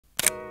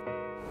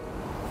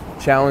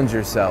Challenge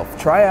yourself.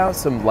 Try out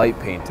some light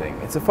painting.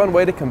 It's a fun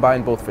way to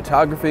combine both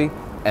photography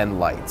and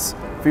lights.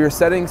 For your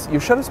settings, your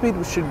shutter speed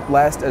should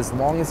last as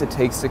long as it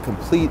takes to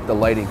complete the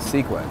lighting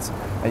sequence,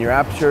 and your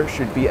aperture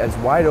should be as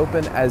wide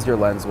open as your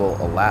lens will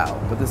allow,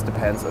 but this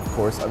depends, of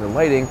course, on the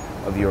lighting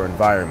of your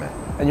environment.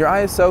 And your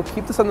ISO,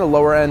 keep this on the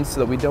lower end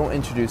so that we don't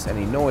introduce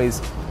any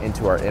noise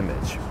into our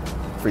image.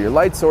 For your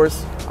light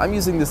source, I'm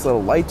using this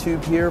little light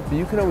tube here, but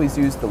you can always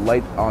use the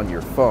light on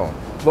your phone.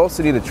 You'll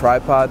also need a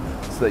tripod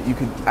so that you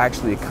can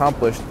actually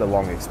accomplish the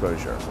long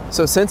exposure.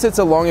 So since it's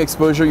a long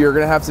exposure, you're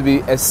gonna have to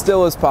be as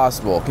still as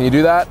possible. Can you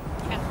do that?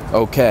 Yeah.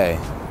 Okay.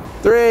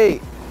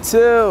 3,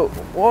 2,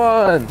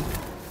 1.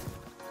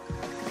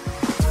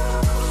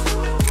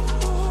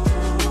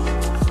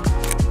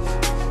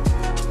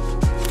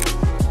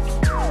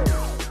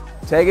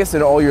 Tag us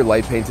in all your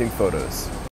light painting photos.